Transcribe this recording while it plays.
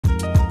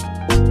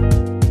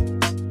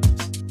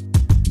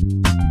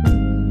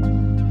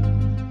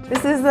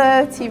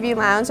is the TV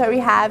lounge that we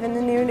have in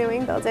the new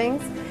wing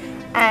buildings,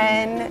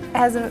 and it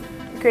has a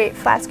great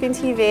flat screen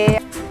TV.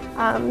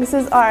 This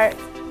is our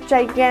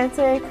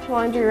gigantic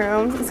laundry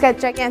room. It's got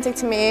gigantic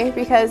to me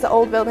because the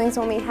old buildings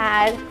only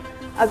had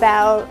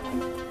about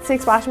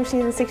 6 washing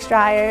machines and 6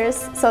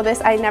 dryers. So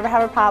this, I never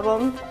have a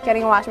problem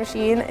getting a washing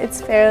machine.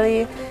 It's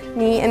fairly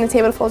neat and a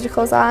table to fold your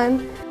clothes on.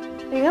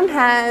 Bingham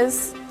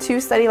has 2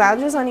 study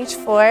lounges on each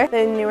floor.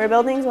 The newer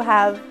buildings will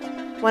have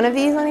 1 of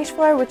these on each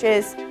floor, which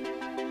is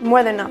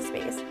more than enough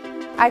space.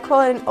 I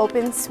call it an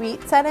open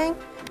suite setting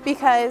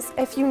because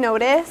if you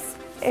notice,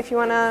 if you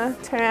want to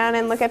turn around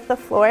and look at the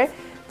floor,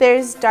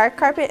 there's dark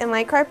carpet and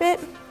light carpet.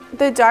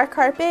 The dark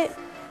carpet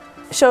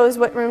shows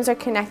what rooms are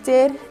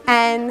connected,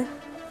 and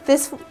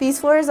these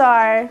floors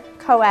are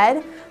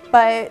co-ed,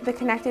 but the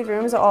connected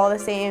rooms are all the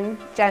same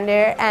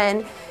gender,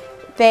 and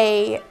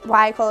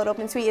why I call it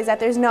open suite is that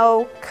there's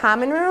no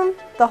common room.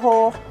 The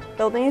whole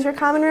building is your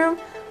common room,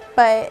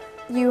 but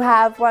you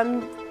have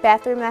 1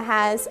 bathroom that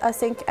has a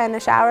sink and a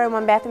shower and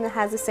 1 bathroom that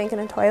has a sink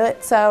and a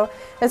toilet, so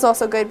it's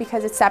also good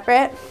because it's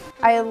separate.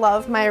 I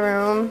love my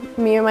room.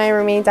 Me and my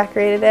roommate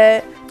decorated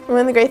it. One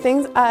of the great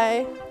things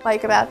I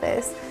like about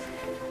this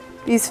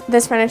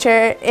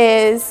furniture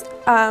is,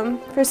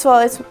 first of all,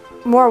 it's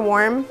more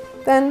warm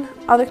than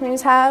other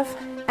communities have,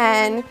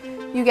 and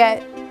you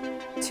get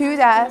 2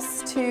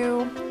 desks,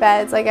 2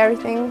 beds, like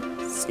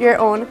everything's your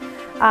own.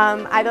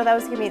 I thought that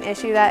was going to be an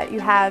issue that you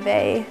have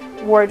a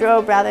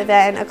wardrobe rather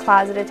than a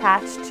closet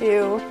attached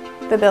to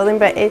the building,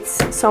 but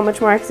it's so much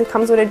more because it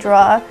comes with a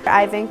drawer.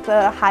 I think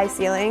the high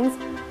ceilings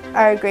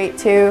are great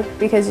too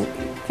because you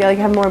feel like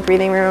you have more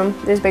breathing room.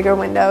 There's bigger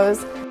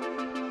windows.